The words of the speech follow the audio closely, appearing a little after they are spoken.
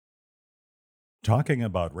Talking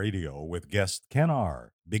about radio with guest Ken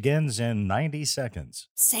R. begins in 90 seconds.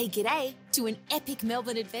 Say g'day to an epic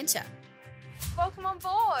Melbourne adventure. Welcome on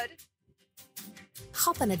board.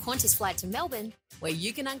 Hop on a Qantas flight to Melbourne where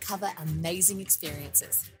you can uncover amazing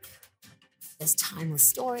experiences. There's timeless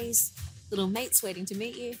stories, little mates waiting to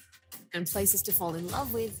meet you, and places to fall in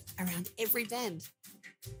love with around every bend.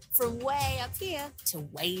 From way up here to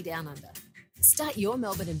way down under. Start your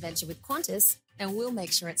Melbourne adventure with Qantas and we'll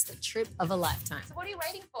make sure it's the trip of a lifetime. So what are you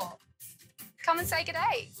waiting for? Come and say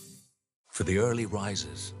g'day. For the early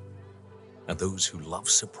risers and those who love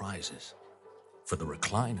surprises. For the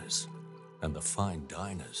recliners and the fine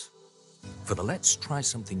diners. For the let's try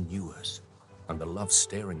something newers and the love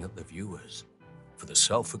staring at the viewers. For the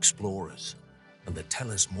self-explorers and the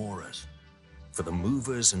tell-us-morers. For the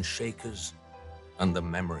movers and shakers and the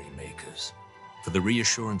memory makers. For the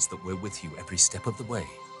reassurance that we're with you every step of the way.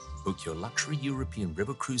 Book your luxury European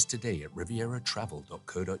river cruise today at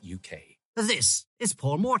rivieratravel.co.uk. This is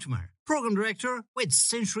Paul Mortimer, Programme Director with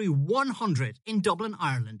Century 100 in Dublin,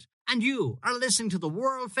 Ireland. And you are listening to the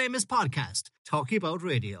world-famous podcast, Talking About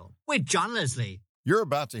Radio, with John Leslie. You're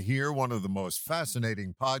about to hear one of the most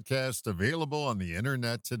fascinating podcasts available on the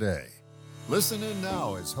internet today. Listen in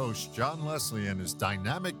now as host John Leslie and his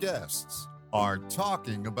dynamic guests are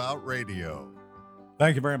talking about radio.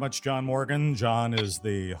 Thank you very much, John Morgan. John is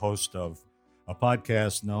the host of a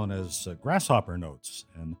podcast known as Grasshopper Notes,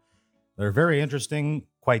 and they're very interesting,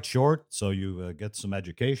 quite short, so you get some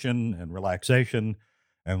education and relaxation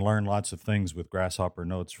and learn lots of things with Grasshopper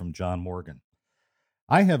Notes from John Morgan.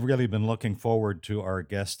 I have really been looking forward to our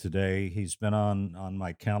guest today. He's been on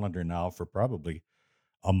my calendar now for probably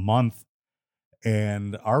a month,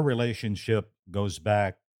 and our relationship goes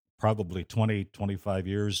back probably 20, 25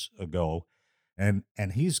 years ago. And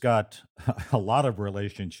he's got a lot of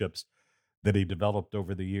relationships that he developed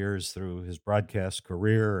over the years through his broadcast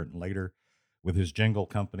career and later with his jingle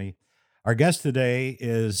company. Our guest today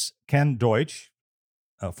is Ken Deutsch,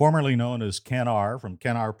 formerly known as Ken R. from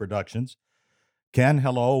Ken R. Productions. Ken,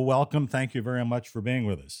 hello, welcome. Thank you very much for being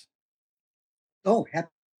with us. Oh, happy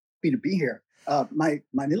to be here. My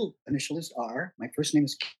middle initial is R. My first name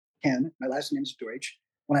is Ken. My last name is Deutsch.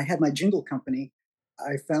 When I had my jingle company,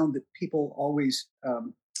 I found that people always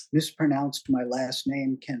mispronounced my last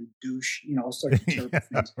name, Ken Douche, all sorts of terrible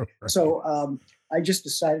things. Right. So I just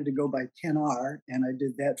decided to go by Ken R, and I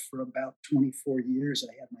did that for about 24 years.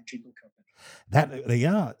 I had my jingle company.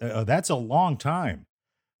 That's a long time,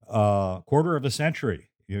 quarter of a century.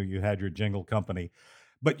 You had your jingle company,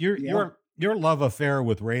 but your love affair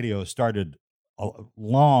with radio started a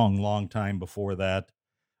long time before that.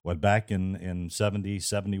 What, back in 70,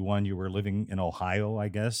 71, you were living in Ohio, I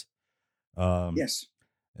guess? Yes.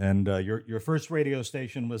 And your first radio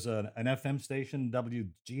station was an FM station,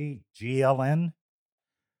 WGLN?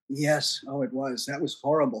 Yes. Oh, it was. That was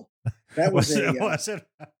horrible. That was was it?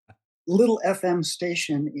 Little FM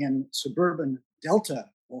station in suburban Delta,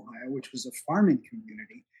 Ohio, which was a farming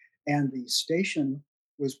community. And the station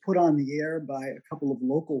was put on the air by a couple of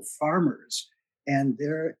local farmers. And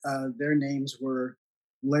their names were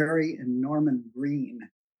Larry and Norman Green,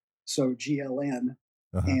 so GLN.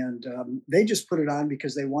 Uh-huh. And they just put it on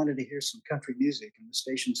because they wanted to hear some country music, and the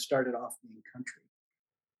station started off being country.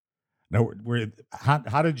 Now,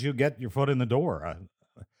 how did you get your foot in the door?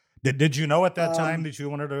 Did you know at that time that you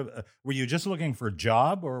wanted to? Were you just looking for a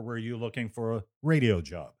job, or were you looking for a radio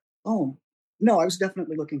job? Oh, no, I was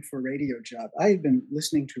definitely looking for a radio job. I had been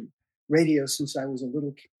listening to radio since I was a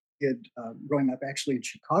little kid, growing up actually in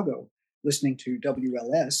Chicago, listening to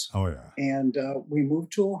WLS. Oh, yeah. And we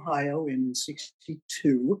moved to Ohio in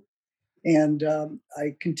 62. And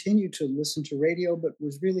I continued to listen to radio, but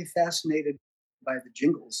was really fascinated by the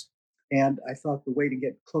jingles. And I thought the way to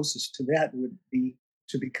get closest to that would be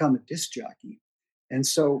to become a disc jockey. And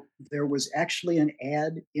so there was actually an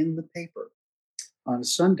ad in the paper on a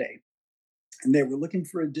Sunday. And they were looking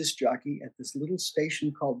for a disc jockey at this little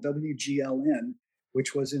station called WGLN,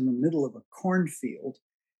 which was in the middle of a cornfield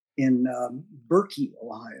in Berkey,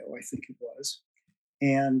 Ohio, I think it was.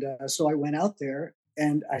 And so I went out there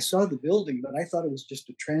and I saw the building, but I thought it was just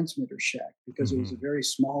a transmitter shack because it was a very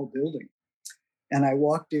small building. And I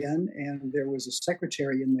walked in and there was a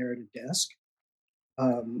secretary in there at a desk.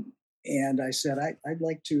 And I said, I'd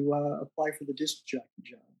like to apply for the disc jockey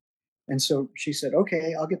job. And so she said,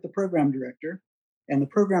 okay, I'll get the program director. And the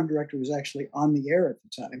program director was actually on the air at the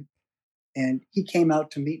time. And he came out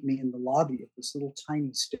to meet me in the lobby of this little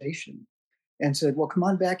tiny station and said, well, come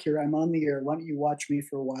on back here. I'm on the air. Why don't you watch me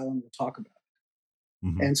for a while and we'll talk about it?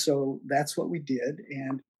 Mm-hmm. And so that's what we did.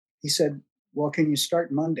 And he said, well, can you start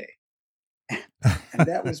Monday? And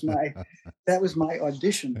that was my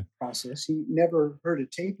audition process. He never heard a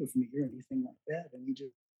tape of me or anything like that, and he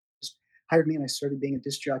just hired me, and I started being a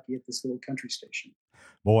disc jockey at this little country station.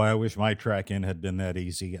 Boy, I wish my track in had been that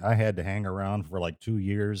easy. I had to hang around for like 2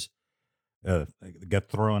 years, get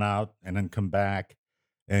thrown out, and then come back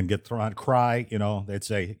and get thrown, cry. They'd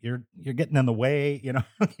say, "You're getting in the way." Get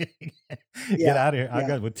Yeah, out of here. I yeah.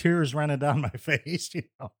 got with tears running down my face.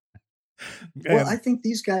 Well, I And think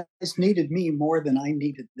these guys needed me more than I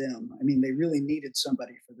needed them. I mean, they really needed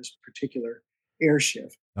somebody for this particular air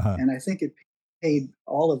shift, uh, and I think it paid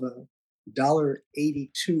all of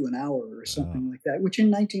 $1.82 an hour or uh, something like that, which in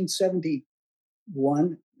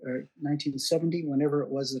 1971 or 1970, whenever it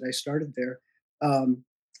was that I started there, um,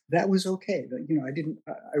 that was okay. I didn't.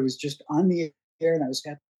 I was just on the air, and I was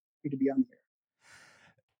happy to be on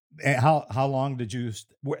the air. and how long did you?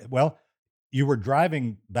 Well, you were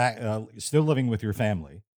driving back, still living with your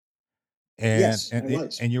family, and Yes, I and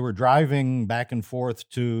was. and you were driving back and forth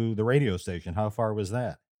to the radio station. How far was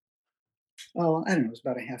that? Oh, I don't know. It was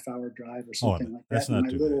about a half-hour drive or Oh, something like that's that. And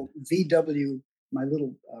not too bad. my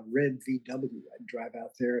little red VW, I'd drive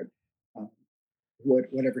out there at uh,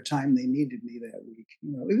 whatever time they needed me that week.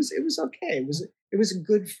 It was okay. It was a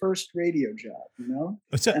good first radio job.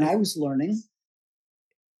 So, And I was learning.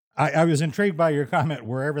 I was intrigued by your comment.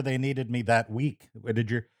 Wherever they needed me that week,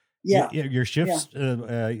 did Yeah, your yeah. shifts?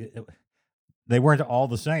 They weren't all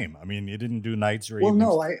the same. I mean, you didn't do nights or Well,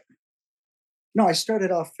 evenings. no, I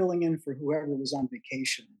started off filling in for whoever was on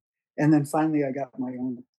vacation, and then finally I got my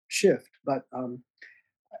own shift. But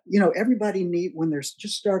everybody when they're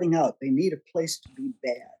just starting out, they need a place to be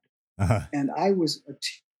bad. Uh, And I was a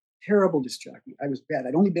terrible disc jockey. I was bad.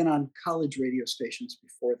 I'd only been on college radio stations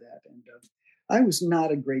before that, and I was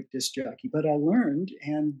not a great disc jockey. But I learned,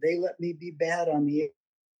 and they let me be bad on the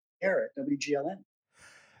air at WGLN.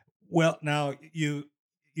 well, now you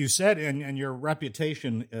said, and your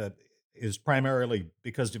reputation is primarily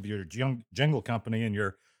because of your jingle company and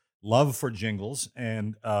your love for jingles.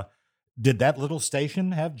 And did that little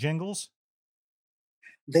station have jingles?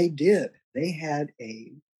 They did. They had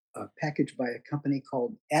a package by a company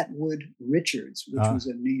called Atwood Richards, which Uh, was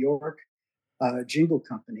a New York jingle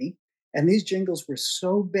company. And these jingles were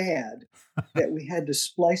so bad that we had to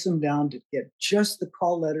splice them down to get just the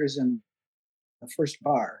call letters and the first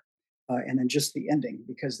bar, and then just the ending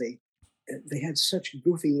because they had such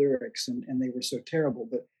goofy lyrics and they were so terrible.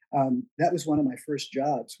 But that was one of my first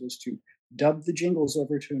jobs was to dub the jingles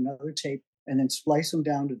over to another tape and then splice them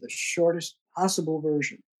down to the shortest possible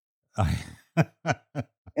version.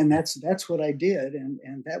 And that's what I did, and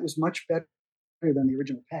that was much better than the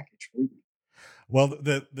original package. Believe me. well,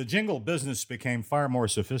 the jingle business became far more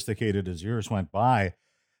sophisticated as years went by.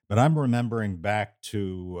 But I'm remembering back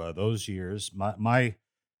to those years. My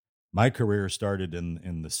career started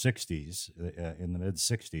in the '60s, in the mid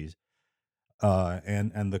 '60s,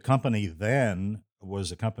 and the company then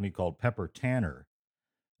was a company called Pepper Tanner,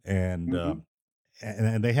 and Hmm.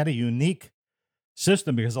 and they had a unique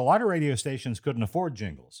system because a lot of radio stations couldn't afford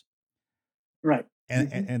jingles, Right.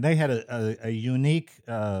 and Hmm. and they had a unique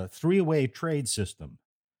three-way trade system.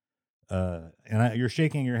 You're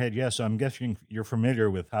shaking your head, yes. So I'm guessing you're familiar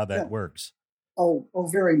with how that Yeah. works. Oh,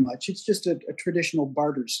 very much. It's just a traditional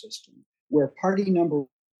barter system where party number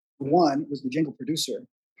one was the jingle producer.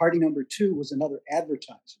 Party number two was another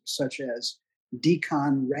advertiser, such as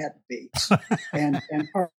Decon Rat Baits. And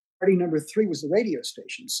party number three was the radio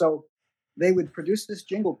station. So they would produce this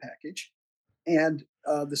jingle package, and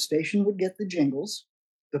the station would get the jingles.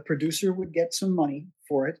 The producer would get some money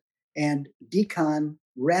for it, and Decon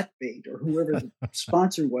Ratbait or whoever the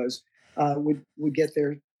sponsor was would get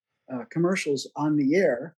their commercials on the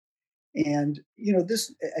air. And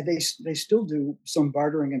this they still do some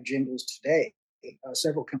bartering of jingles today.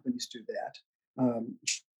 Several companies do that.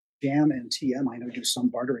 Jam and TM I know do some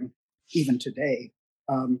bartering even today.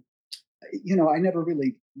 Um, I never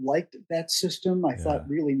really liked that system. I thought Yeah,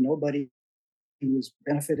 really nobody was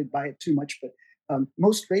benefited by it too much. But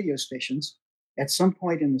most radio stations at some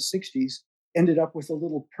point in the 60s ended up with a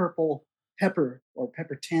little purple pepper or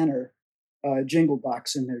pepper tanner jingle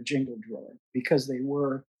box in their jingle drawer because they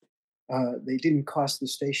didn't cost the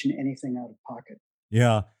station anything out of pocket.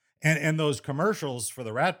 yeah, and those commercials for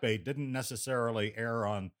the rat bait didn't necessarily air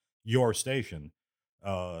on your station.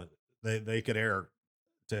 Uh, they could air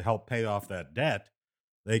to help pay off that debt.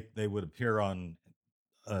 They would appear on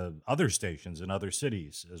other stations in other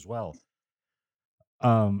cities as well.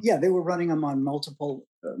 Um, Yeah, they were running them on multiple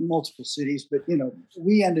cities, but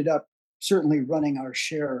we ended up certainly running our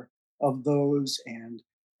share of those. And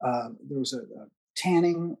there was a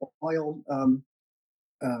tanning oil,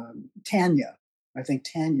 Tanya. I think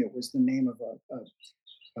Tanya was the name of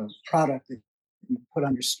a product that you put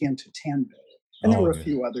on your skin to tan better. And there Oh, were a yeah.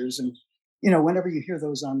 few others. And, whenever you hear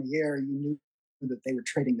those on the air, you knew that they were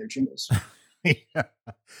trading their jingles. Yeah.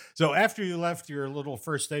 So after you left your little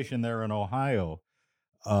first station there in Ohio,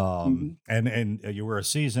 Mhm. and you were a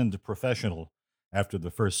seasoned professional after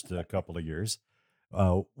the first couple of years,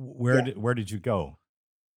 Yeah. where did you go?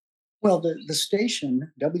 Well, the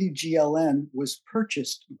station, WGLN, was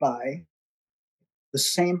purchased by the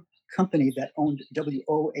same company that owned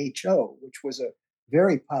WOHO, which was a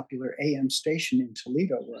very popular AM station in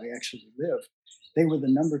Toledo, where I actually live. They were the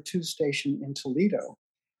number 2 station in Toledo,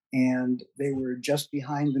 and they were just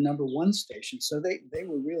behind the number 1 station. So they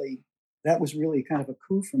were really, that was really kind of a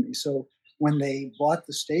coup for me. So when they bought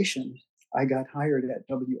the station, I got hired at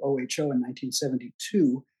WOHO in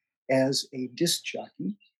 1972 as a disc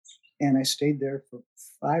jockey, and I stayed there for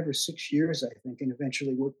 5 or 6 years, I think, and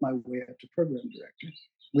eventually worked my way up to program director,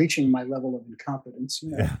 reaching my level of incompetence,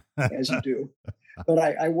 Yeah. as you do. But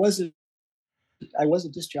I was a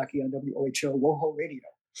disc jockey on WOHO WOHO radio.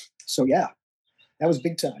 So yeah, that was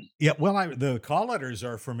big time. Yeah, well, the call letters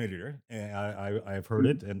are familiar. I've heard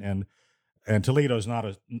Mhm. it, and Toledo's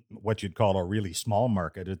not what you'd call a really small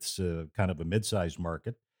market. It's kind of a mid-sized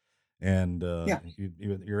market, and Yeah.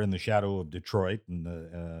 you're in the shadow of Detroit,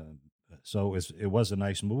 and so it was a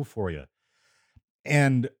nice move for you.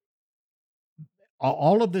 And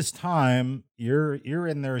all of this time, you're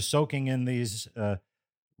in there soaking in these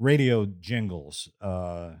radio jingles,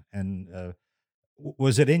 and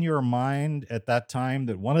was it in your mind at that time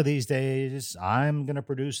that one of these days I'm going to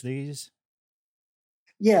produce these?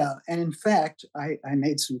 Yeah, and in fact, I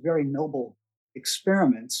made some very noble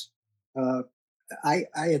experiments. Uh, I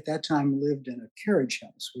at that time lived in a carriage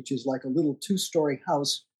house, which is like a little 2-story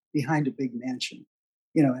house behind a big mansion.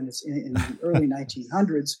 And it's in the early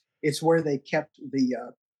 1900s. It's where they kept the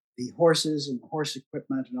horses and the horse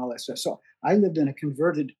equipment and all that stuff. So I lived in a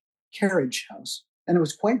converted carriage house, and it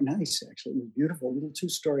was quite nice actually. It was a beautiful little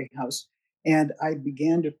 2-story house, and I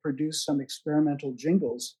began to produce some experimental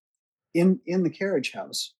jingles in the carriage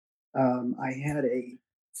house. I had a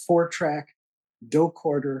 4-track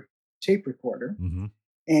quarter tape recorder, Mm-hmm.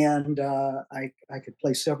 and I could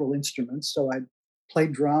play several instruments. So I'd play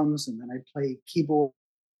drums, and then I'd play keyboard,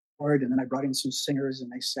 and then I brought in some singers,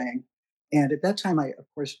 and they sang. And at that time, I of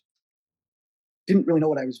course didn't really know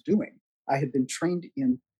what I was doing. I had been trained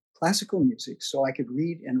in classical music, so I could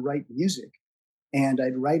read and write music, and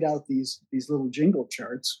I'd write out these little jingle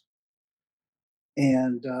charts.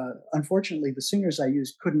 And unfortunately, the singers I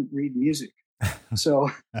used couldn't read music. So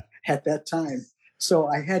at that time, so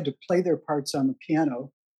I had to play their parts on the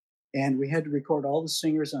piano, and we had to record all the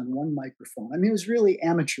singers on one microphone. I mean, it was really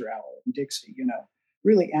amateur hour in Dixie,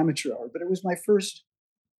 really amateur hour. But it was my first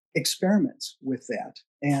experiments with that.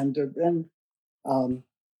 And then um,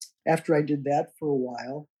 after I did that for a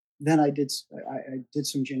while, then I did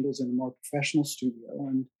some jingles in a more professional studio,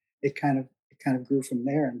 and it kind of grew from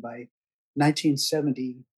there. And by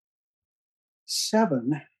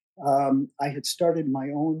 1977, I had started my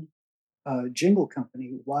own jingle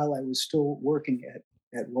company while I was still working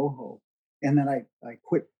at WoHo, and then I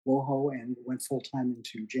quit WoHo and went full time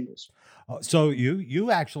into jingles. So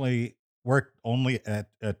you actually worked only at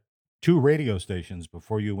two radio stations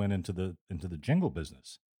before you went into the jingle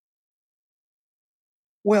business.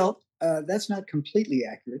 Well, that's not completely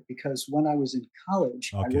accurate, because when I was in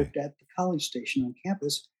college, I Okay. worked at the college station on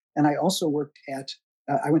campus, and I also worked at.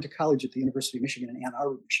 I went to college at the University of Michigan in Ann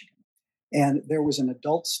Arbor, Michigan, and there was an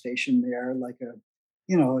adult station there, like a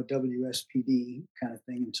WSPD kind of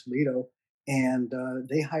thing in Toledo, and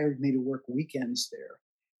they hired me to work weekends there,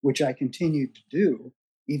 which I continued to do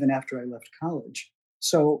even after I left college.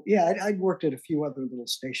 So yeah, I'd worked at a few other little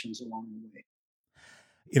stations along the way.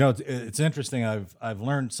 It's interesting. I've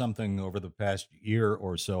learned something over the past year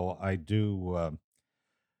or so. I do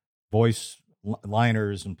voice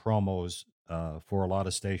liners and promos for a lot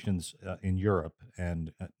of stations in Europe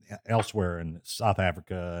and elsewhere in South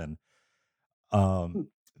Africa, and Hmm.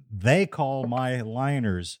 um, they call my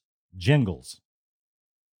liners jingles.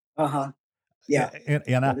 Uh huh. Yeah. And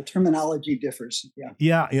Yeah. The terminology differs. Yeah.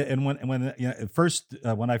 yeah, and when at first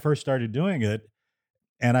when I first started doing it,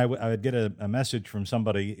 and I would get a message from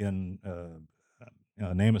somebody in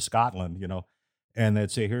name of Scotland, and they'd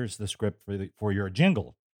say, "Here's the script for your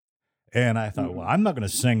jingle." And I thought, well, Mhm. I'm not going to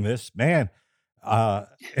sing this, man. Uh,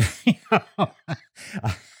 you know,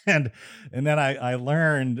 and and then I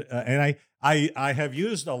learned, and I have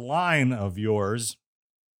used a line of yours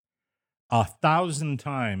 1,000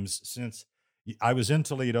 times since I was in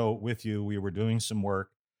Toledo with you. We were doing some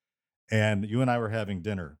work, and you and I were having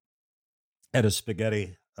dinner, at a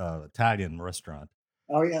spaghetti Italian restaurant.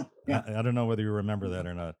 Oh yeah, yeah, I don't know whether you remember that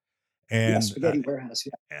or not. yeah. And Spaghetti Warehouse.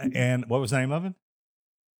 Yeah, and what was the name of it?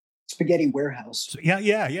 Spaghetti Warehouse. So,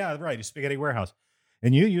 yeah, right. Spaghetti Warehouse.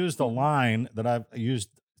 And you used a line that I've used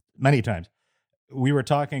many times. We were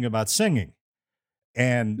talking about singing,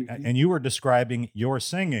 and you were describing your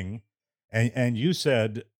singing, and you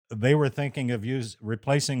said they were thinking of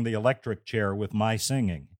replacing the electric chair with my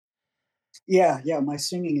singing. Yeah, yeah. My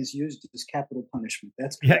singing is used as capital punishment.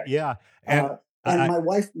 That's correct. Yeah. And my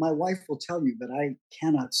wife will tell you that I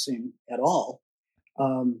cannot sing at all.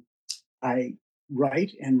 I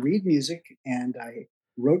write and read music, and I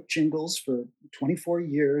wrote jingles for 24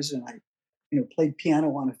 years, and I, played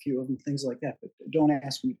piano on a few of them, things like that. But don't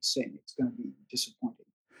ask me to sing; it's going to be disappointing.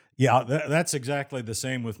 Yeah, that's exactly the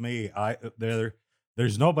same with me.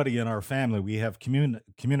 There's nobody in our family. We have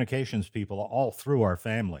communications people all through our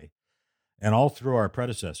family and all through our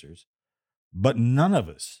predecessors, but none of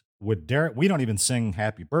us would dare. We don't even sing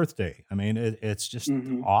 "Happy Birthday." I mean, it's just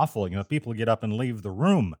awful. People get up and leave the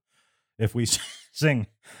room if we sing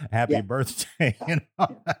 "Happy Birthday."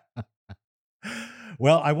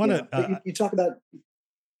 Well, I want to. You talk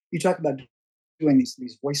about doing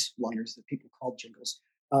these voice liners that people call jingles.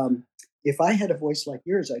 If I had a voice like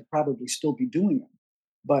yours, I'd probably still be doing them.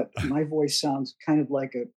 But my voice sounds kind of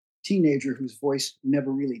like a teenager whose voice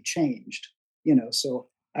never really changed. So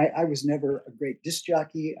I was never a great disc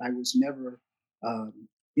jockey. I was never,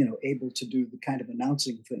 able to do the kind of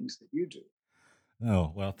announcing things that you do.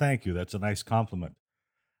 Oh, well, thank you. That's a nice compliment.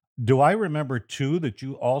 Do I remember, too, that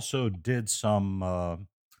you also did some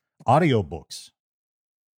audiobooks?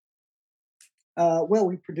 Well,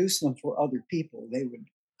 we produced them for other people. They would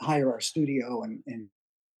hire our studio and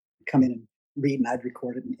come in and read, and I'd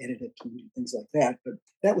record it and edit it and things like that. But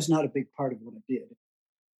that was not a big part of what I did.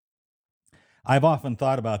 I've often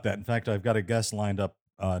thought about that. In fact, I've got a guest lined up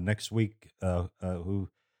next week who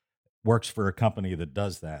works for a company that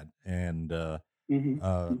does that. And I'm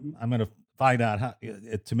going to find out how.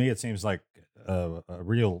 To me, it seems like a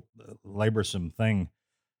real laborsome thing,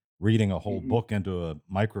 reading a whole book into a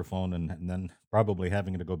microphone and then probably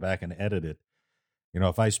having to go back and edit it.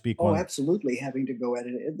 If I speak absolutely having to go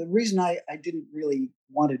edit it. The reason I didn't really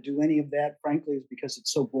want to do any of that, frankly, is because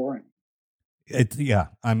it's so boring.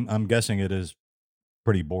 I'm guessing it is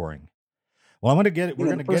pretty boring. Well, I'm going to get it. We're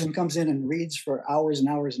going to get. The person comes in and reads for hours and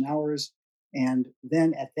hours and hours, and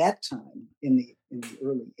then at that time in the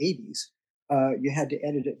early '80s, you had to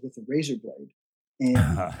edit it with a razor blade,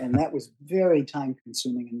 and that was very time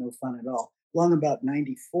consuming and no fun at all. Long about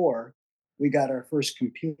 '94, we got our first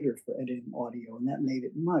computer for editing audio, and that made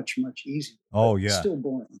it much easier. Oh yeah, it's still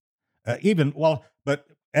boring. But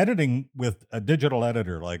editing with a digital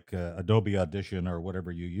editor like Adobe Audition or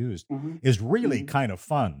whatever you used is really kind of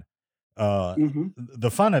fun.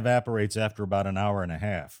 The fun evaporates after about an hour and a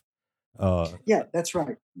half. Yeah, that's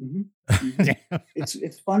right.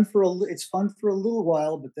 It's fun for a little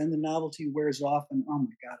while, but then the novelty wears off, and oh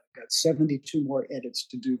my God, I've got 72 more edits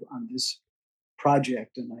to do on this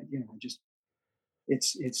project, and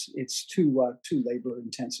it's too labor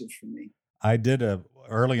intensive for me. I did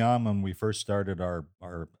early on when we first started our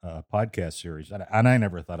podcast series, and I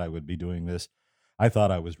never thought I would be doing this. I thought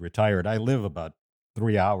I was retired. I live about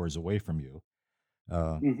 3 hours away from you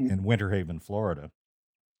in Winter Haven, Florida.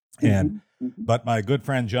 But my good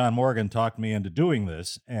friend John Morgan talked me into doing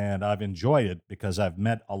this, and I've enjoyed it because I've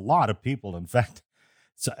met a lot of people. In fact,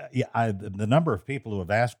 the number of people who have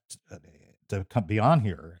asked to be on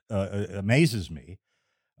here amazes me.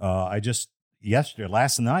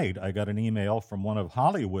 Last night, I got an email from one of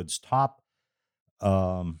Hollywood's top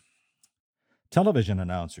television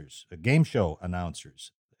announcers, game show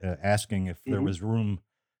announcers, asking if there was room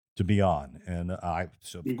to be on. And of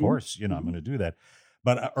course, I'm going to do that.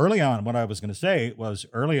 But early on, what I was going to say was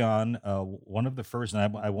one of the first,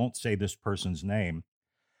 and I won't say this person's name,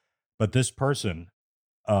 but this person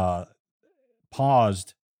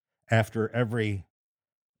paused after every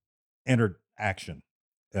interaction.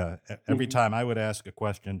 Every time I would ask a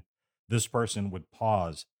question, this person would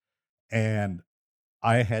pause, and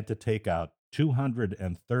I had to take out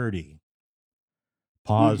 230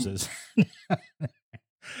 pauses,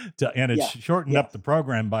 and it shortened up the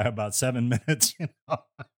program by about 7 minutes.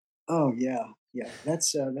 Oh yeah,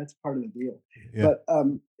 that's part of the deal. Yeah. But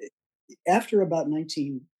after about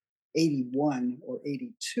 1981 or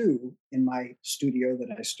 82, in my studio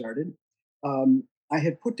that I started, I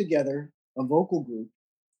had put together a vocal group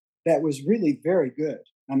that was really very good.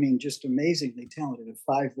 I mean, just amazingly talented, a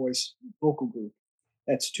 5-voice vocal group.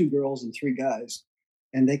 That's 2 girls and 3 guys.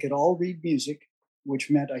 And they could all read music,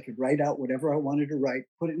 which meant I could write out whatever I wanted to write,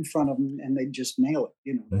 put it in front of them, and they'd just nail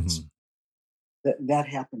it. That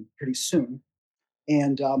happened pretty soon.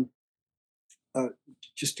 And uh,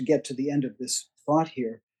 just to get to the end of this thought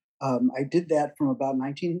here, I did that from about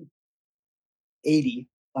 1980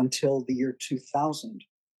 until the year 2000.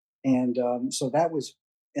 And so that was,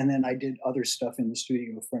 and then I did other stuff in the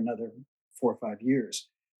studio for another 4 or 5 years.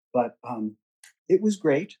 But it was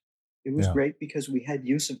great. It was great because we had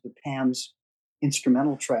use of the Pam's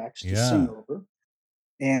instrumental tracks to sing over.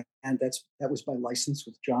 And that was by license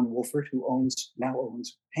with John Wolfert, who now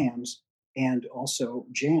owns Pam's and also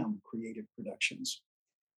Jam Creative Productions.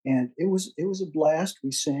 And it was a blast.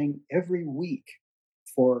 We sang every week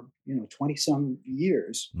for 20 some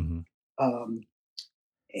years. And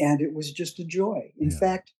it was just a joy. In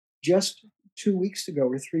fact, just 2 weeks ago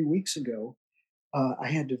or 3 weeks ago, I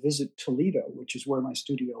had to visit Toledo, which is where my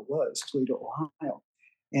studio was, Toledo, Ohio.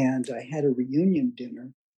 And I had a reunion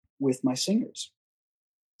dinner with my singers.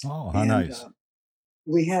 Oh, how nice.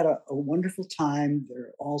 We had a wonderful time.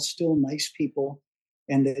 They're all still nice people.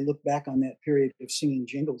 And they look back on that period of singing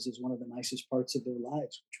jingles as one of the nicest parts of their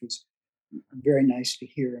lives, which was very nice to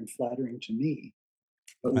hear and flattering to me.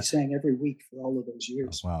 But we sang every week for all of those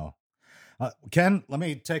years. Wow. Ken, let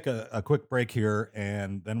me take a quick break here,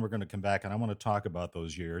 and then we're going to come back, and I want to talk about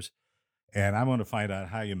those years. And I want to find out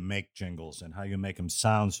how you make jingles and how you make them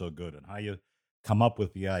sound so good and how you come up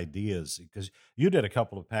with the ideas. Because you did a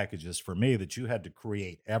couple of packages for me that you had to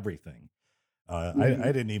create everything.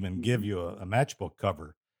 I didn't even give you a matchbook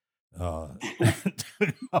cover.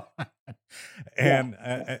 And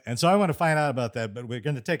so I want to find out about that, but we're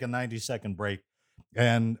going to take a 90-second break,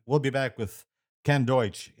 and we'll be back with Ken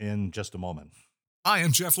Deutsch in just a moment. I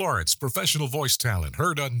am Jeff Lawrence, professional voice talent,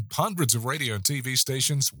 heard on hundreds of radio and TV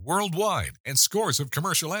stations worldwide and scores of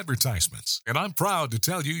commercial advertisements. And I'm proud to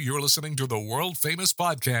tell you you're listening to the world-famous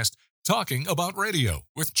podcast, Talking About Radio,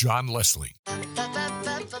 with John Leslie.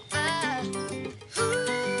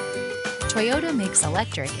 Toyota makes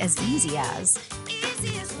electric as easy as...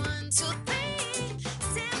 Easy as 1, 2, 3.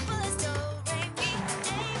 Simple as do, re, mi,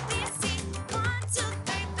 ABC. 1, 2,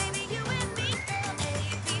 3, baby, you and me.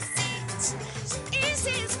 ABC.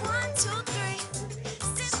 Easy as 1, 2, 3.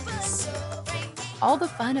 Simple as do, re, mi. All the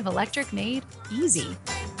fun of electric made easy.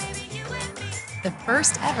 The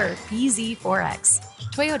first ever BZ4X.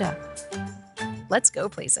 Toyota. Let's go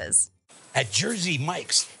places. At Jersey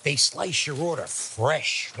Mike's, they slice your order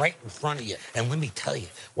fresh right in front of you. And let me tell you,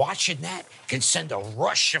 watching that can send a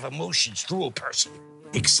rush of emotions through a person.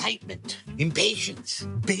 Excitement, impatience,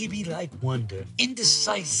 baby-like wonder,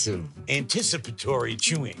 indecisive, anticipatory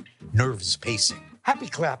chewing, nerves pacing, happy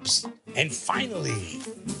claps, and finally,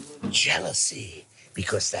 jealousy,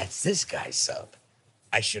 because that's this guy's sub.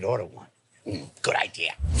 I should order one. Good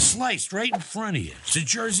idea. Sliced right in front of you. It's a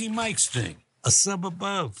Jersey Mike's thing. A sub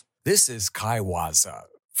above. This is Kai Waza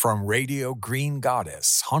from Radio Green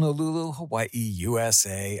Goddess, Honolulu, Hawaii,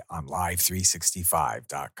 USA on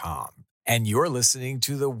Live365.com. And you're listening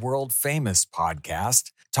to the world-famous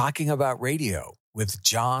podcast, Talking About Radio with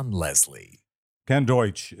John Leslie. Ken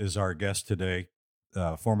Deutsch is our guest today.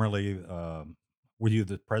 Formerly, were you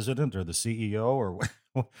the president or the CEO, or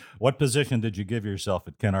what position did you give yourself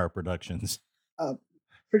at Ken R Productions?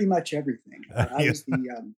 Pretty much everything.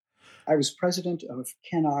 I was president of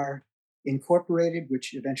Ken R Incorporated,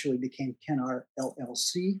 which eventually became Ken R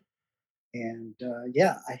LLC. And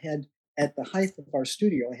I had, at the height of our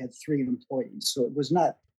studio, I had 3 employees. So it was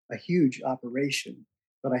not a huge operation,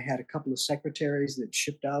 but I had a couple of secretaries that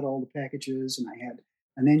shipped out all the packages, and I had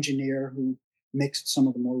an engineer who mixed some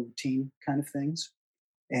of the more routine kind of things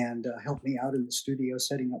and helped me out in the studio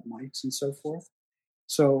setting up mics and so forth.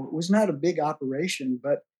 So it was not a big operation,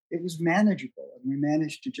 but it was manageable. And we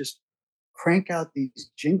managed to just crank out these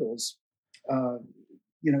jingles.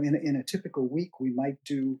 In a typical week, we might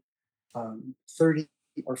do 30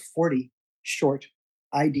 or 40 short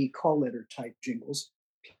ID call letter type jingles,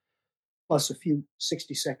 plus a few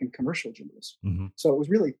 60-second commercial jingles. Mm-hmm. So it was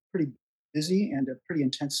really pretty busy and a pretty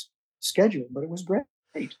intense schedule, but it was great.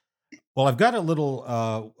 Well, I've got a little.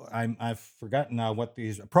 I've forgotten now what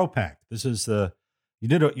these Pro Pack. This is the you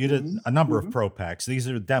did a number of Pro Packs. These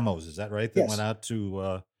are demos, is that right? That went out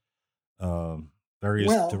to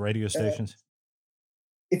various to radio stations.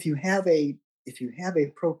 If you have a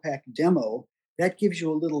Pro Pack demo, that gives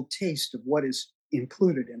you a little taste of what is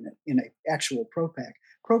included in an actual Pro Pack.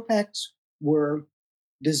 Pro Packs were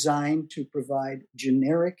designed to provide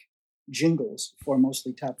generic jingles for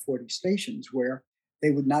mostly top 40 stations, where they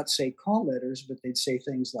would not say call letters, but they'd say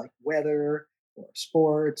things like weather or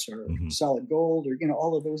sports or solid gold or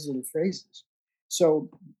all of those little phrases. So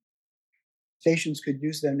stations could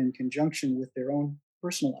use them in conjunction with their own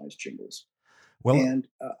personalized jingles. Well, And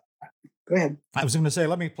go ahead. I was going to say,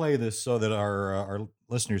 let me play this so that our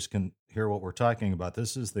listeners can hear what we're talking about.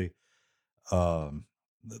 This is the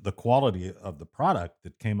quality of the product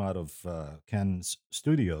that came out of Ken's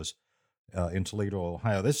studios in Toledo,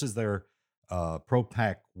 Ohio. This is their Pro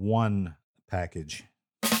Pack 1 package.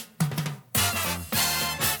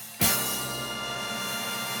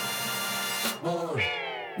 More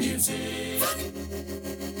music.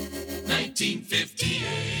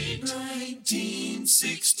 1958,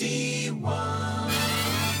 1961.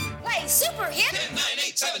 Play super hit. 10, 9,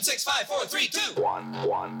 8, 7, 6, 5, 4, 3, 2. 1,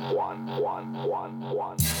 1, 1, 1, 1,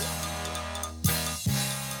 1.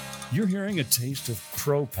 You're hearing a taste of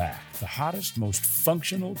Pro Pack, the hottest, most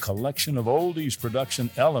functional collection of oldies production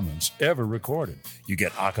elements ever recorded. You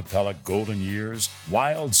get acapella golden years,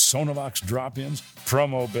 wild Sonovox drop-ins,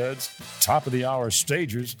 promo beds, top-of-the-hour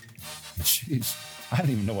stagers. And jeez, I don't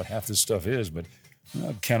even know what half this stuff is, but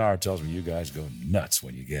Ken R tells me you guys go nuts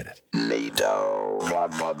when you get it. Lato. Blah,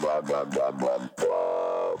 blah, blah, blah, blah, blah,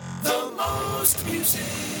 blah. The most music.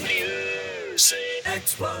 Music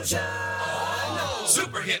explosion. Oh,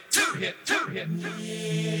 super hit, two hit, two hit.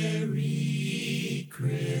 Merry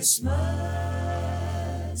Christmas.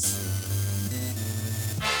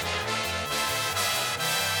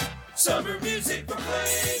 Summer music for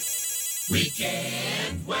play.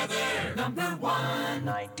 Weekend weather. Number 1.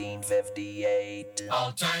 1958.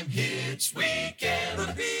 All-time hits weekend.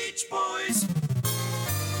 The Beach Boys.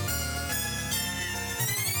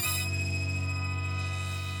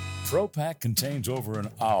 Pro Pack contains over an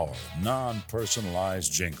hour of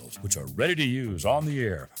non-personalized jingles, which are ready to use on the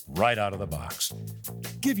air right out of the box.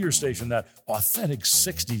 Give your station that authentic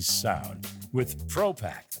 60s sound with Pro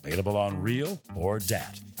Pack, available on reel or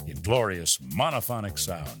DAT in glorious monophonic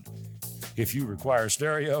sound. If you require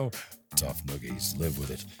stereo, tough noogies, live with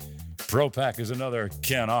it. Pro Pack is another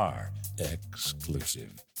Ken R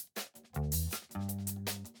exclusive.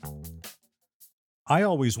 I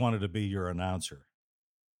always wanted to be your announcer.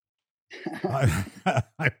 I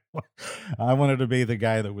wanted to be the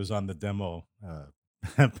guy that was on the demo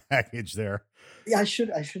package there. Yeah, I should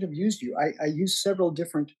have used you. I used several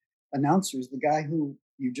different announcers. The guy who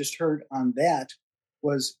you just heard on that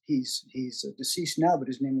he's deceased now, but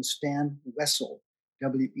his name was Stan Wessel,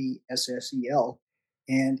 Wessel,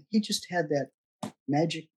 and he just had that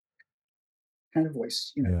magic kind of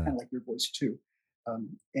voice, kind of like your voice too.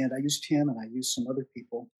 And I used him, and I used some other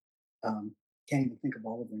people. Can't even think of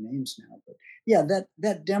all of their names now, but yeah,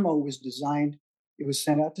 that demo was designed. It was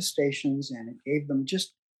sent out to stations, and it gave them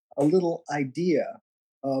just a little idea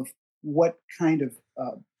of what kind of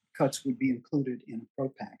cuts would be included in a Pro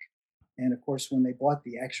Pack. And of course, when they bought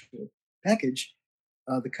the actual package,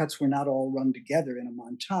 the cuts were not all run together in a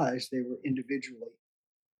montage; they were individually,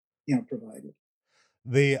 provided.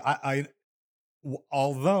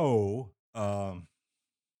 Although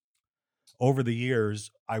over the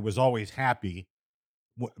years, I was always happy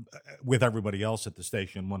with everybody else at the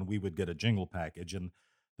station when we would get a jingle package. And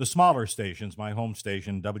the smaller stations, my home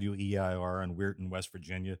station, WEIR in Weirton, West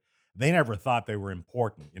Virginia, they never thought they were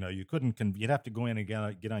important. You you'd have to go in and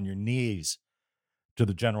get on your knees to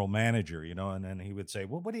the general manager, and then he would say,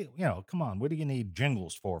 well, what do you, come on, what do you need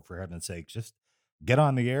jingles for heaven's sake? Just get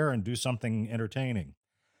on the air and do something entertaining.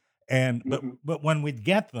 And but when we'd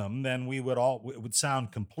get them, then it would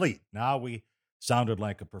sound complete. Now we sounded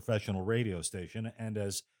like a professional radio station. And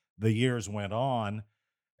as the years went on,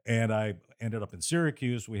 and I ended up in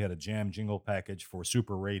Syracuse, we had a jam jingle package for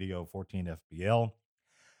Super Radio 14 FBL.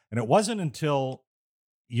 And it wasn't until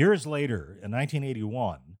years later, in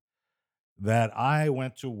 1981, that I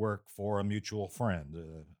went to work for a mutual friend,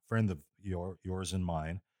 a friend of yours and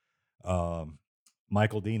mine,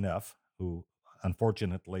 Michael D. Neff, who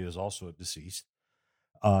unfortunately is also deceased.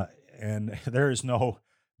 And there was no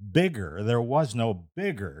bigger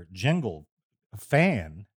jingle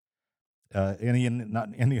fan in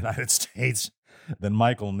the United States than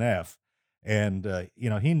Michael Neff. And,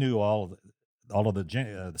 he knew all of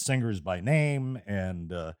the singers by name,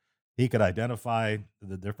 and he could identify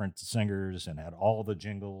the different singers and had all the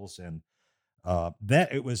jingles. And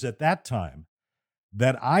that it was at that time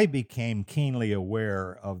that I became keenly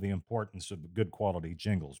aware of the importance of good quality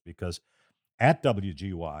jingles, because at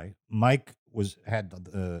WGY, Mike had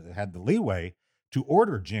the leeway to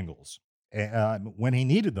order jingles when he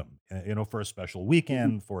needed them, for a special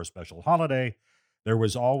weekend, for a special holiday. There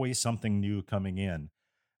was always something new coming in,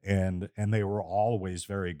 and they were always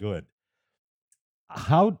very good.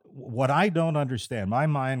 What I don't understand, my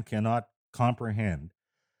mind cannot comprehend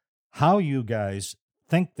how you guys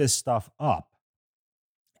think this stuff up.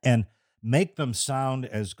 And make them sound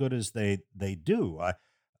as good as they do.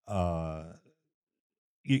 Uh,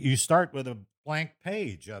 you start with a blank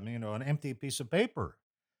page. I mean, an empty piece of paper.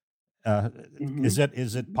 Uh, Mhm.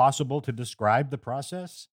 is it possible to describe the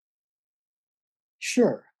process?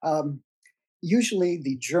 Sure. Usually,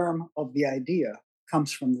 the germ of the idea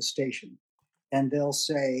comes from the station, and they'll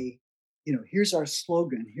say, here's our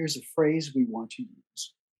slogan, here's a phrase we want to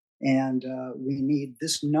use, and we need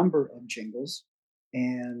this number of jingles,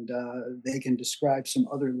 and they can describe some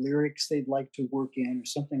other lyrics they'd like to work in or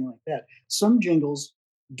something like that. Some jingles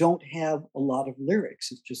don't have a lot of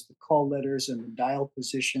lyrics, it's just the call letters and the dial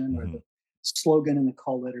position or Mhm. the slogan and the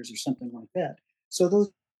call letters or something like that. So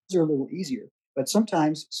those are a little easier. But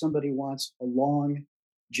sometimes somebody wants a long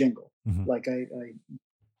jingle. Mhm. Like I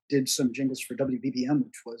did some jingles for WBBM,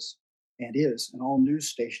 which was and is an all news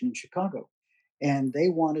station in Chicago. And they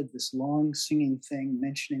wanted this long singing thing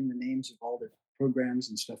mentioning the names of all the programs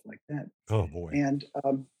and stuff like that. Oh boy. And,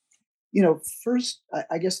 first,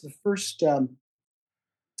 I guess the first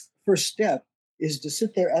step is to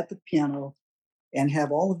sit there at the piano and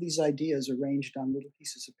have all of these ideas arranged on little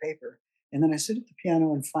pieces of paper. And then I sit at the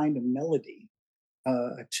piano and find a melody,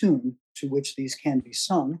 a tune to which these can be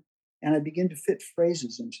sung, and I begin to fit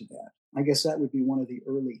phrases into that. I guess that would be one of the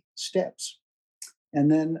early steps.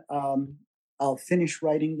 And then I'll finish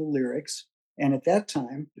writing the lyrics. And at that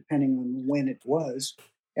time, depending on when it was,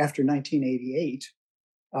 after 1988,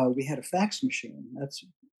 we had a fax machine. That's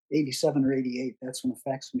 87 or 88. That's when a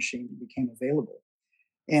fax machine became available.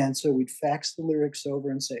 And so we'd fax the lyrics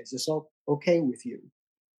over and say, is this all okay with you?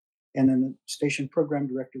 And then the station program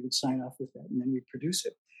director would sign off with that, and then we'd produce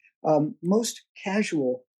it. Most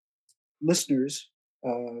casual listeners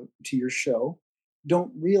to your show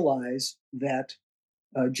don't realize that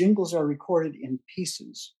jingles are recorded in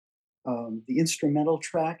pieces. The instrumental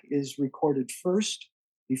track is recorded first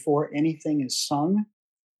before anything is sung,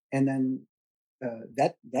 and then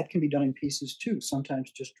that can be done in pieces too.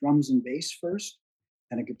 Sometimes just drums and bass first,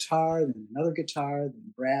 and a guitar, then another guitar,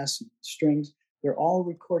 then brass and strings. They're all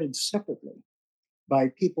recorded separately by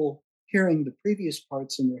people hearing the previous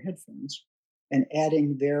parts in their headphones and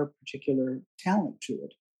adding their particular talent to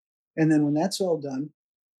it. And then when that's all done,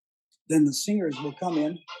 then the singers will come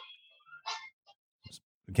in.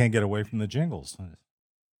 We can't get away from the jingles.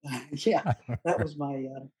 Yeah, that was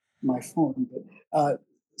my phone. But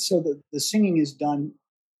so the singing is done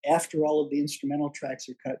after all of the instrumental tracks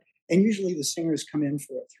are cut, and usually the singers come in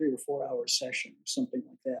for a 3 or 4 hour session or something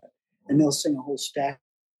like that, and they'll sing a whole stack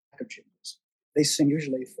of jingles. They sing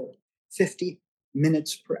usually for 50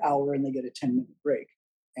 minutes per hour, and they get a 10-minute break,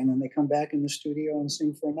 and then they come back in the studio and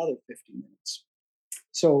sing for another 50 minutes.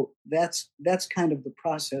 So that's kind of the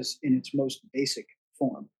process in its most basic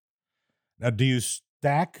form. Now, do you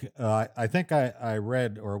stack? I think I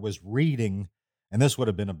read or was reading, and this would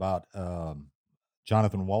have been about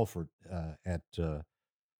Jonathan Walford at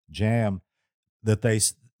Jam, that they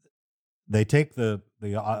take the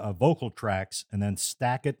vocal tracks and then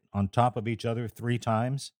stack it on top of each other 3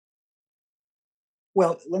 times.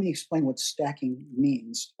 Well, let me explain what stacking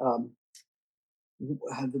means.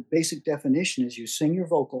 The basic definition is you sing your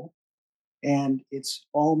vocal, and it's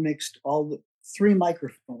all mixed, all the 3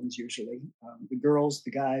 microphones usually, the girls,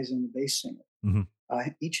 the guys, and the bass singer. Mhm.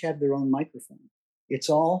 Each have their own microphone. It's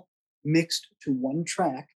all mixed to one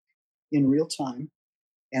track in real time,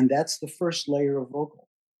 and that's the first layer of vocal.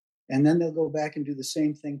 And then they'll go back and do the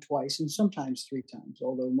same thing twice, and sometimes 3 times,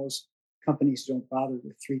 although most companies don't bother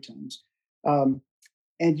with 3 times. Um,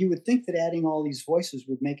 and you would think that adding all these voices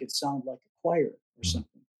would make it sound like a choir or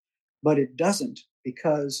something, but it doesn't,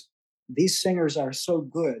 because these singers are so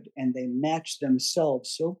good and they match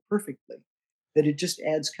themselves so perfectly that it just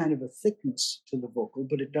adds kind of a thickness to the vocal,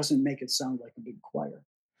 but it doesn't make it sound like a big choir.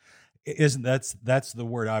 Isn't that's the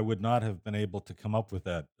word? I would not have been able to come up with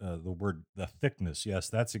that. The word, the thickness. Yes,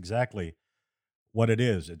 that's exactly what it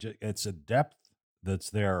is. It's a depth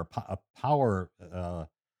that's there, a power. And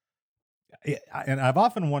I've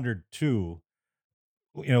often wondered too.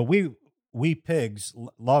 We pigs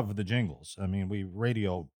love the jingles. I mean, we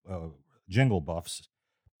radio jingle buffs.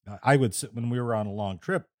 I would sit when we were on a long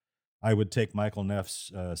trip. I would take Michael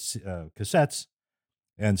Neff's cassettes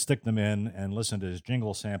and stick them in and listen to his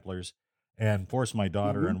jingle samplers and force my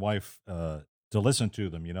daughter and wife to listen to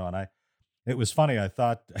them. And it was funny. I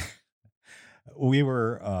thought we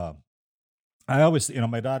were. I always,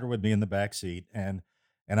 my daughter would be in the back seat and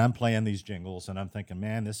I'm playing these jingles and I'm thinking,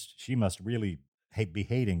 man, she must really be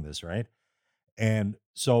hating this, right? And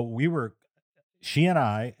so she and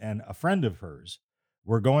I and a friend of hers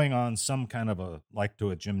were going on some kind of to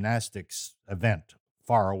a gymnastics event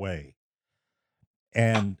far away.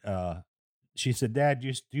 And she said, "Dad,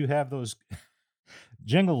 do you have those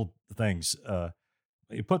jingle things?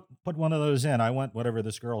 You put one of those in." I want whatever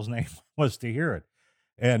this girl's name was to hear it,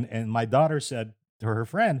 and my daughter said to her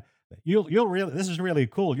friend, "You'll really, this is really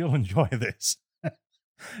cool. You'll enjoy this."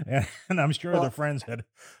 And I'm sure the Well, friend said,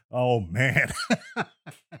 "Oh man."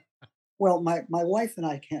 well, my wife and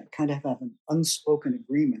I can't kind of have an unspoken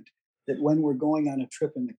agreement that when we're going on a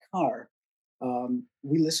trip in the car,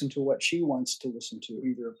 we listen to what she wants to listen to,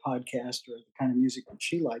 either a podcast or the kind of music that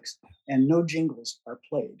she likes, and no jingles are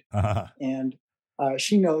played. Uh, And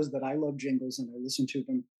she knows that I love jingles and I listen to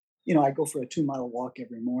them. You know, I go for a 2 mile walk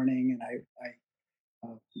every morning, and I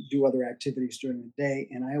do other activities during the day,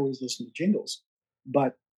 and I always listen to jingles.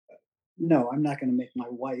 But no, I'm not going to make my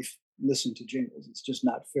wife listen to jingles. It's just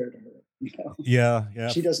not fair to her. You know, yeah, yeah.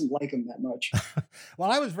 she doesn't like them that much.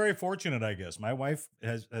 Well, I was very fortunate, I guess. My wife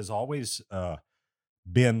has always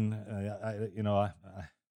been,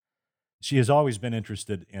 she has always been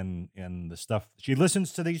interested in the stuff. She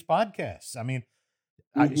listens to these podcasts. I mean,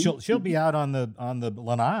 Mhm, she'll be mhm, out on the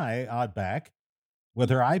lanai out back with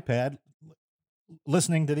her iPad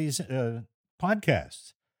listening to these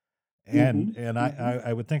podcasts. And mhm, and mhm.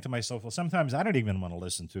 I would think to myself, well, sometimes I don't even want to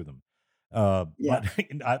listen to them. Yeah.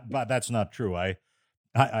 But but that's not true. I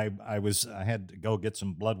had to go get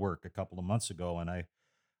some blood work a couple of months ago, and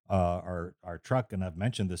our truck, and I've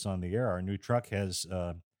mentioned this on the air. Our new truck has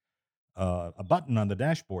a button on the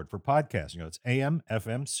dashboard for podcasting. It's AM,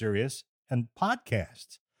 FM, Sirius, and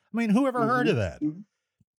podcasts. I mean, who ever heard of Mhm, that? mhm.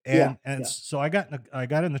 Yeah, And yeah. so I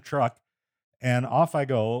got in the truck, and off I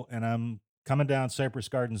go, and I'm coming down Cypress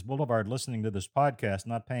Gardens Boulevard, listening to this podcast,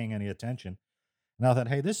 not paying any attention. And I thought,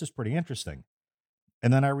 hey, this is pretty interesting.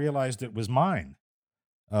 And then I realized it was mine.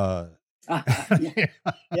 Uh, Yeah,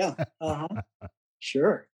 yeah. Uh-huh.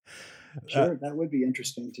 Sure, uh, sure. That would be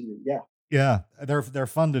interesting to you. Yeah. yeah, they're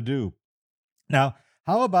fun to do. Now,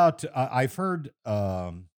 how about I've heard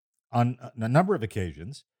on a number of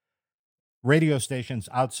occasions radio stations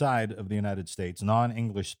outside of the United States,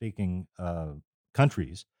 non-English speaking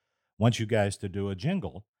countries, want you guys to do a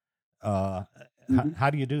jingle. Uh, Mhm. how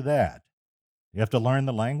do you do that? You have to learn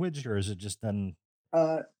the language, or is it just done?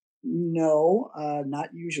 Uh, no,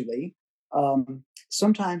 not usually.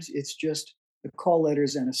 Sometimes it's just the call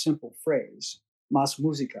letters and a simple phrase, "más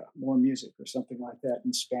música," more music, or something like that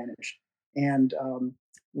in Spanish. And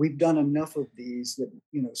we've done enough of these that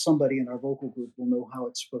somebody in our vocal group will know how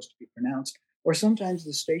it's supposed to be pronounced. Or sometimes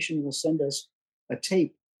the station will send us a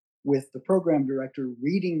tape with the program director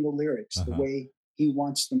reading the lyrics the Uh-huh. way he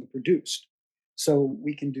wants them produced. So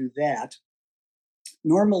we can do that.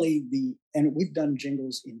 Normally and we've done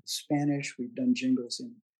jingles in Spanish, we've done jingles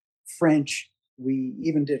in French, we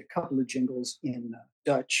even did a couple of jingles in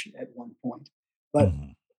Dutch at one point. But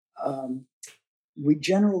Mhm. um, we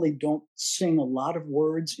generally don't sing a lot of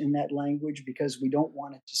words in that language because we don't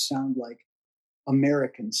want it to sound like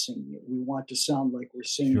Americans singing it. We want to sound like we're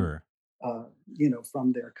singing, Sure.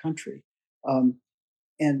 from their country. Um,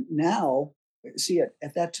 and now, see,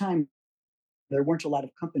 at that time, there weren't a lot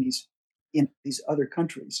of companies in these other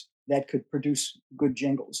countries that could produce good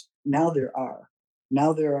jingles. Now there are.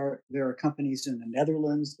 Now there are companies in the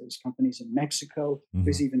Netherlands, there's companies in Mexico,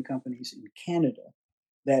 there's Mhm. even companies in Canada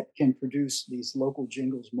that can produce these local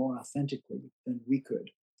jingles more authentically than we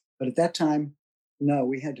could. But at that time, no,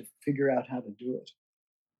 we had to figure out how to do it.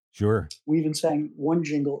 Sure. We even sang one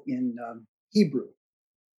jingle in Hebrew,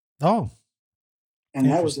 Oh, and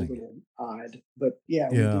that was a interesting. little odd. But yeah,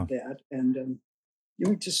 we Yeah. did that, and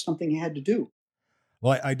just something you had to do.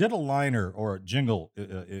 Well, I did a liner or a jingle,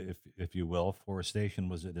 if you will, for a station.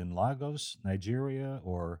 Was it in Lagos, Nigeria,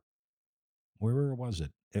 or where was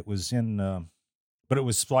it? It was in, but it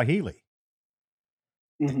was Swahili.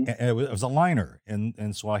 Hmm. It was a liner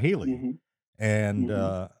in Swahili, Hmm. and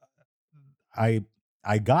Hmm. I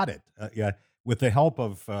I got it. Yeah, with the help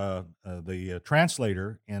of the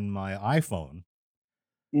translator in my iPhone.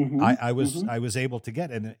 Hmm. Hmm. I was able to get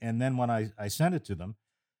it, and then when I sent it to them,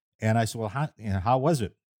 and I said, well, how was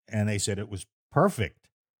it? And they said it was perfect.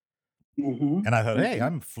 Hmm. And I thought, hey, Hmm.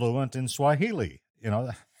 I'm fluent in Swahili.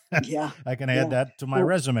 Yeah, I can add yeah. that to my Well,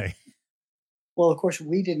 resume. well, of course,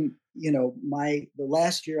 we didn't. The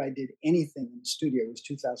last year I did anything in the studio was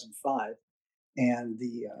 2005, and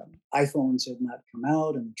the iPhones had not come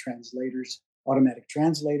out, and the automatic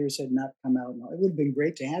translators had not come out. Now, it would have been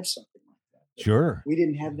great to have something like that, but Sure. we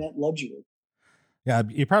didn't have that luxury. Yeah,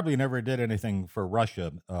 you probably never did anything for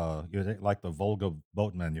Russia. Like the Volga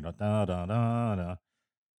boatmen, da da da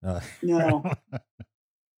da. No,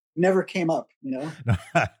 never came up. No,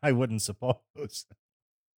 I wouldn't suppose.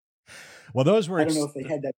 Well, those were I don't know if they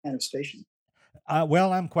had that kind of station.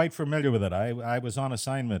 Well, I'm quite familiar with it. I was on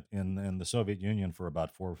assignment in the Soviet Union for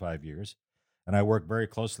about 4 or 5 years, and I worked very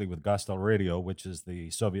closely with Gostel Radio, which is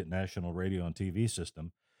the Soviet national radio and TV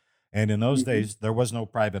system. And in those Mm-hmm. days, there was no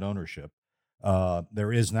private ownership.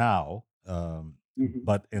 There is now, Mm-hmm.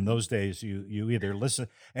 but in those days, you either listen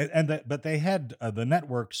but they had the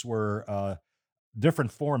networks were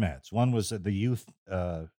different formats. One was the youth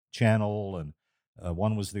channel, and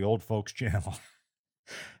one was the old folks channel,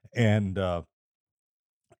 and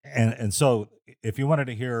so if you wanted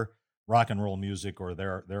to hear rock and roll music or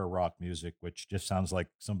their rock music, which just sounds like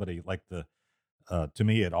somebody like the to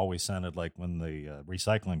me it always sounded like when the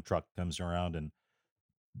recycling truck comes around and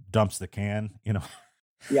dumps the can,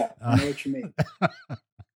 Yeah, I uh, know what you mean.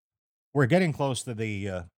 we're getting close to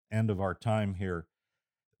the end of our time here.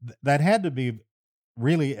 That had to be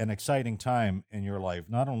really an exciting time in your life,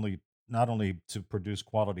 not only to produce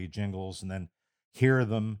quality jingles and then hear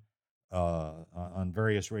them on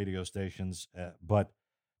various radio stations, but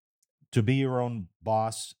to be your own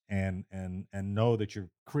boss and know that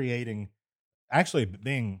you're creating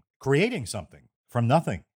something from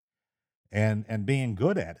nothing and being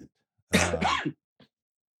good at it.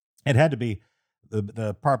 It had to be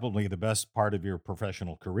the probably the best part of your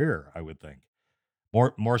professional career, I would think,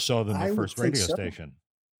 more so than the I would first think radio so. station.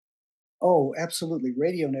 Oh, absolutely.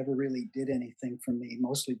 Radio never really did anything for me,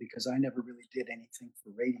 mostly because I never really did anything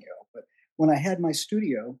for radio. But when I had my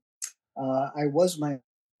studio, I was my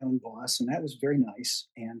own boss, and that was very nice.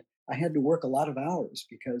 And I had to work a lot of hours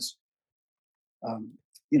because, um,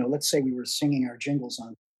 let's say we were singing our jingles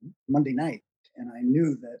on Monday night, and I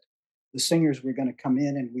knew that the singers were going to come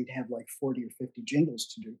in and we'd have like 40 or 50 jingles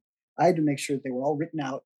to do. I had to make sure they were all written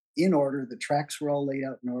out in order, the tracks were all laid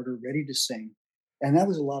out in order, ready to sing. And that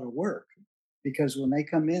was a lot of work because when they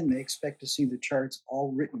come in, they expect to see the charts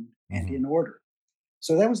all written and Mhm. in order.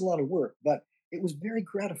 So that was a lot of work, but it was very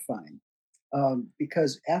gratifying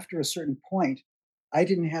because after a certain point, I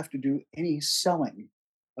didn't have to do any selling.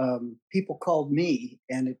 People called me,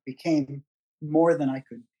 and it became more than I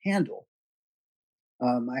could handle.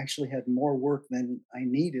 I actually had more work than I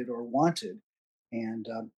needed or wanted, and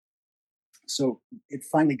so it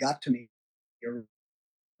finally got to me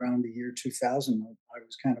around the year 2000. I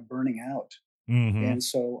was kind of burning out, Mhm. and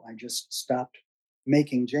so I just stopped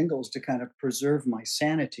making jingles to kind of preserve my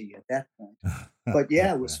sanity at that point. But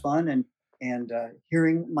yeah, it was fun, and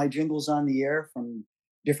hearing my jingles on the air from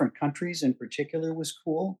different countries in particular was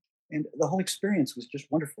cool, and the whole experience was just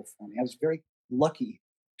wonderful for me. I was very lucky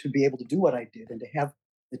to be able to do what I did and to have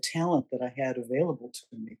the talent that I had available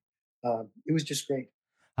to me. It was just great.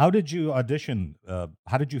 How did you audition?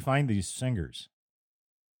 How did you find these singers?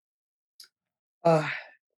 Uh,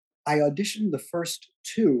 I auditioned the first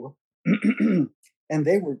two, and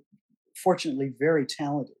they were fortunately very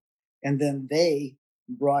talented. And then they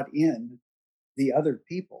brought in the other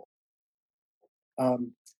people.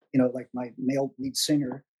 Like my male lead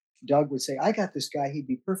singer, Doug would say, I got this guy. He'd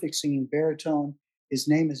be perfect singing baritone. His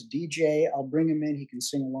name is DJ. I'll bring him in. He can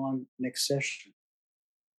sing along next session.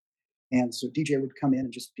 And so DJ would come in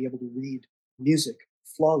and just be able to read music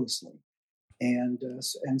flawlessly and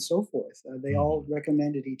so forth. They all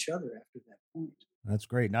recommended each other after that point. That's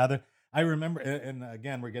great. Now that I remember, and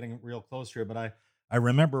again, we're getting real close here, but I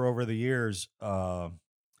remember over the years,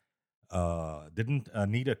 didn't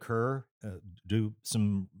Anita Kerr do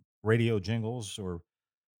some radio jingles or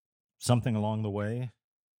something along the way?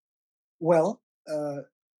 Well,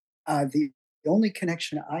 the only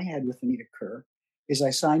connection I had with Anita Kerr is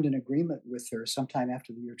I signed an agreement with her sometime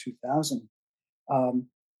after the year 2000.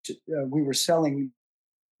 We were selling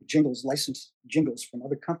licensed jingles from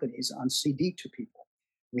other companies on CD to people.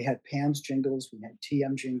 We had Pam's jingles, we had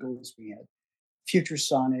TM jingles, we had Future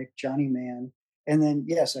Sonic, Johnny Man. And then,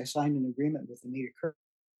 yes, I signed an agreement with Anita Kerr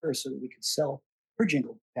so that we could sell her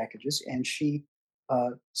jingle packages. And she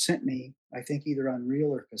sent me, I think, either on reel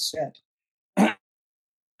or cassette,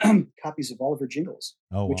 copies of all of her jingles,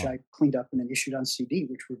 Oh, which wow. I cleaned up and then issued on CD,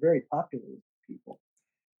 which were very popular with people.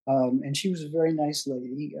 And she was a very nice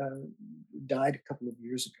lady, died a couple of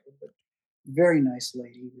years ago, but very nice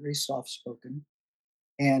lady, very soft spoken.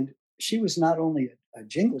 And she was not only a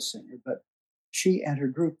jingle singer, but she and her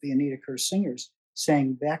group, the Anita Kerr Singers,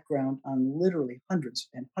 sang background on literally hundreds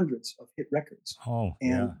and hundreds of hit records. Oh,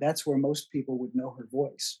 And yeah. that's where most people would know her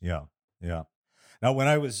voice. Yeah. Yeah. Now, when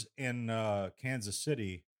I was in Kansas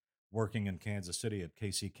City, working in Kansas City at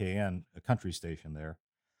KCKN, a country station there,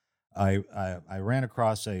 I ran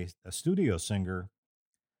across a studio singer,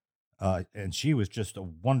 and she was just a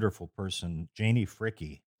wonderful person, Janie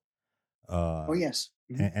Fricky. Oh, yes.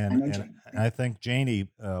 And I know and Jane. I think Janie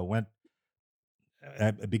went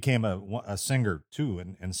became a singer too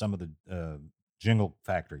in some of the jingle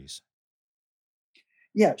factories.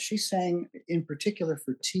 Yeah, she sang in particular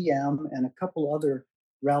for TM and a couple other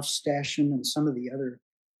Ralph Stashen and some of the other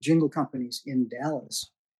jingle companies in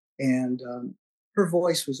Dallas. And her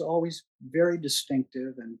voice was always very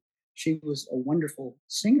distinctive, and she was a wonderful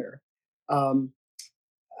singer. Um,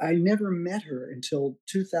 I never met her until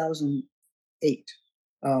 2008.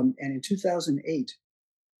 And in 2008,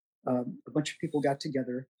 a bunch of people got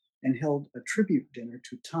together and held a tribute dinner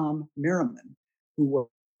to Tom Merriman, who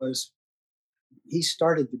was he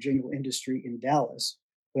started the jingle industry in Dallas,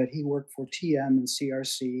 but he worked for TM and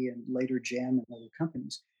CRC and later Jam and other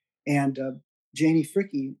companies. And Janie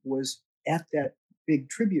Fricke was at that big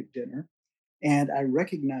tribute dinner, and I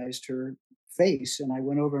recognized her face, and I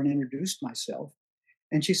went over and introduced myself.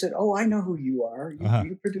 And she said, "Oh, I know who you are.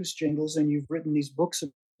 You produce jingles, and you've written these books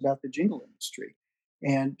about the jingle industry."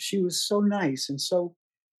 And she was so nice and so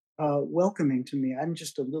welcoming to me. I'm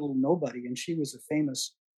just a little nobody, and she was a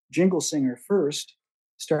famous jingle singer first,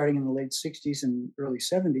 starting in the late 60s and early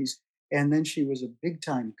 70s. And then she was a big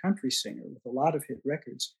time country singer with a lot of hit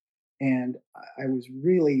records. And I was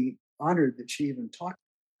really honored that she even talked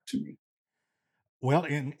to me. Well,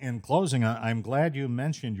 in closing, I'm glad you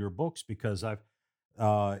mentioned your books because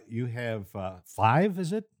you have 5,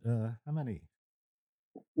 is it? How many?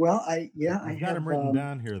 Well, I I've got them written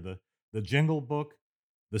down here. The jingle book,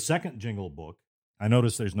 the second jingle book. I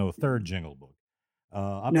notice there's no third jingle book.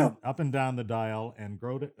 No. Up and down the dial, and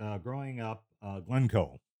growing up,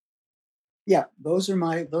 Glencoe. Yeah, those are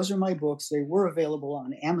my books. They were available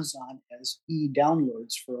on Amazon as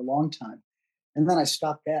e-downloads for a long time, and then I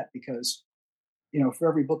stopped that because, for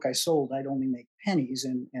every book I sold, I'd only make pennies,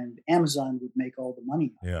 and Amazon would make all the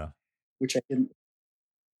money, Yeah. which I didn't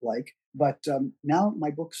like. But now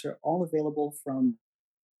my books are all available from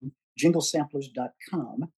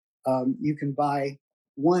jinglesamplers.com. You can buy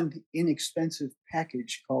one inexpensive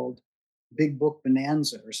package called Big Book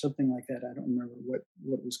Bonanza or something like that. I don't remember what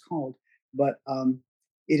it was called, but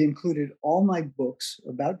it included all my books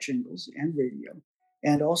about jingles and radio,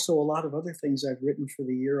 and also a lot of other things I've written for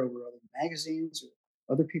the year over other magazines or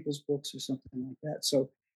other people's books or something like that.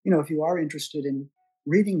 So, if you are interested in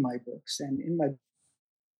reading my books, and in my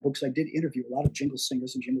books, I did interview a lot of jingle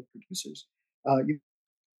singers and jingle producers. You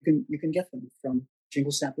can get them from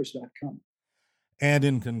jinglesamplers.com. And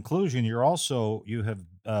in conclusion, you have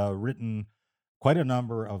written quite a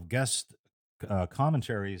number of guest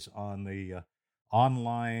commentaries on the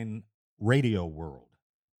online radio world.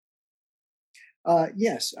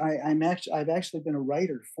 Yes, I've actually been a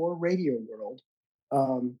writer for Radio World,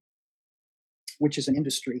 which is an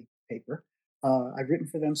industry paper. I've written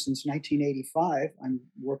for them since 1985. I'm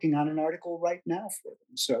working on an article right now for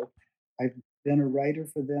them. So I've been a writer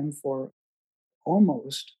for them for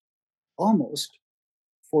almost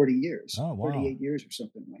 40 years, Oh, wow. 38 years or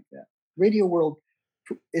something like that. Radio World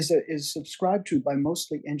is subscribed to by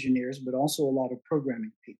mostly engineers, but also a lot of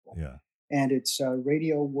programming people. Yeah. And it's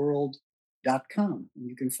radioworld.com, and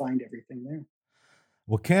you can find everything there.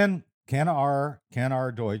 Well, Ken R.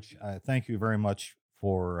 Deutsch, thank you very much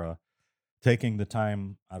for taking the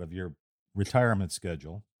time out of your retirement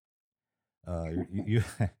schedule. You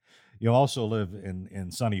you also live in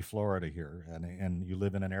sunny Florida here, and you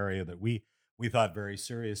live in an area that we thought very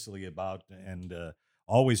seriously about, and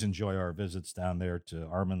always enjoy our visits down there to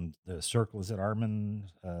Armand Circle. Is it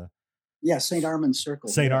Armand? Yeah, St. Armand Circle.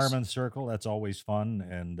 St. yes. Armand Circle. That's always fun,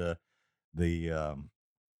 and the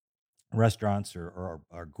restaurants are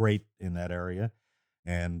great in that area,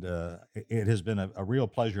 and it has been a real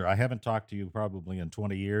pleasure. I haven't talked to you probably in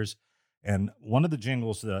 20 years, and one of the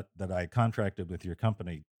jingles that I contracted with your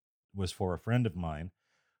company was for a friend of mine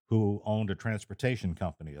who owned a transportation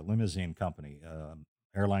company, a limousine company,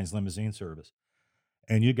 airlines limousine service,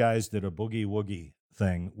 and you guys did a boogie woogie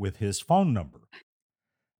thing with his phone number,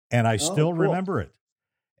 and I still cool. remember it.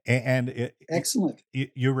 And Excellent.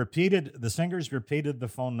 The singers repeated the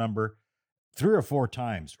phone number 3 or 4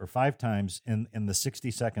 times or 5 times in the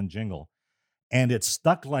 60-second jingle, and it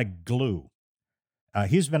stuck like glue.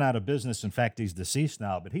 He's been out of business. In fact, he's deceased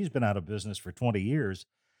now, but he's been out of business for 20 years,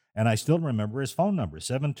 and I still remember his phone number,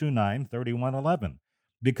 729-3111,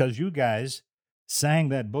 because you guys sang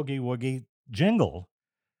that boogie woogie jingle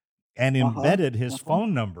and embedded his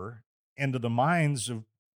phone number into the minds of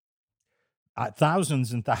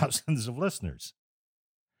thousands and thousands of listeners.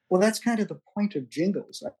 Well, that's kind of the point of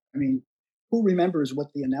jingles. I mean, who remembers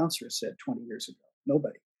what the announcer said 20 years ago?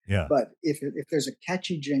 Nobody. Yeah. But if there's a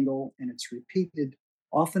catchy jingle and it's repeated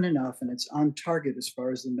often enough and it's on target as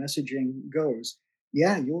far as the messaging goes,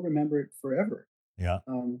 yeah, you'll remember it forever. Yeah.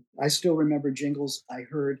 I still remember jingles I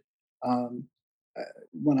heard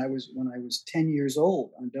when I was 10 years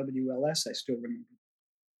old on WLS. I still remember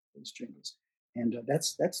those jingles, and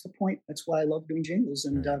that's the point. That's why I love doing jingles,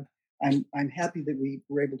 and I'm happy that we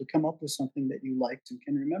were able to come up with something that you liked and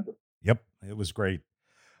can remember. Yep, it was great.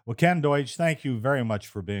 Well, Ken Deutsch, thank you very much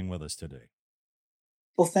for being with us today.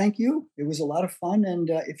 Well, thank you. It was a lot of fun, and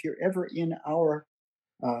if you're ever in our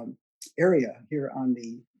area here on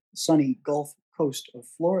the sunny Gulf Coast of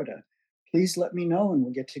Florida, please let me know, and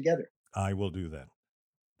we'll get together. I will do that.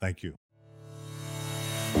 Thank you.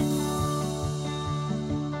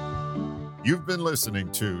 You've been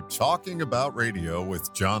listening to Talking About Radio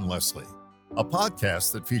with John Leslie, a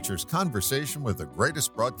podcast that features conversation with the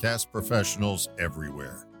greatest broadcast professionals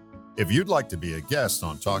everywhere. If you'd like to be a guest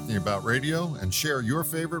on Talking About Radio and share your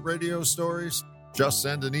favorite radio stories, just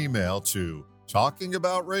send an email to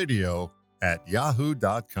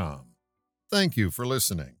talkingaboutradio@yahoo.com. Thank you for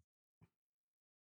listening.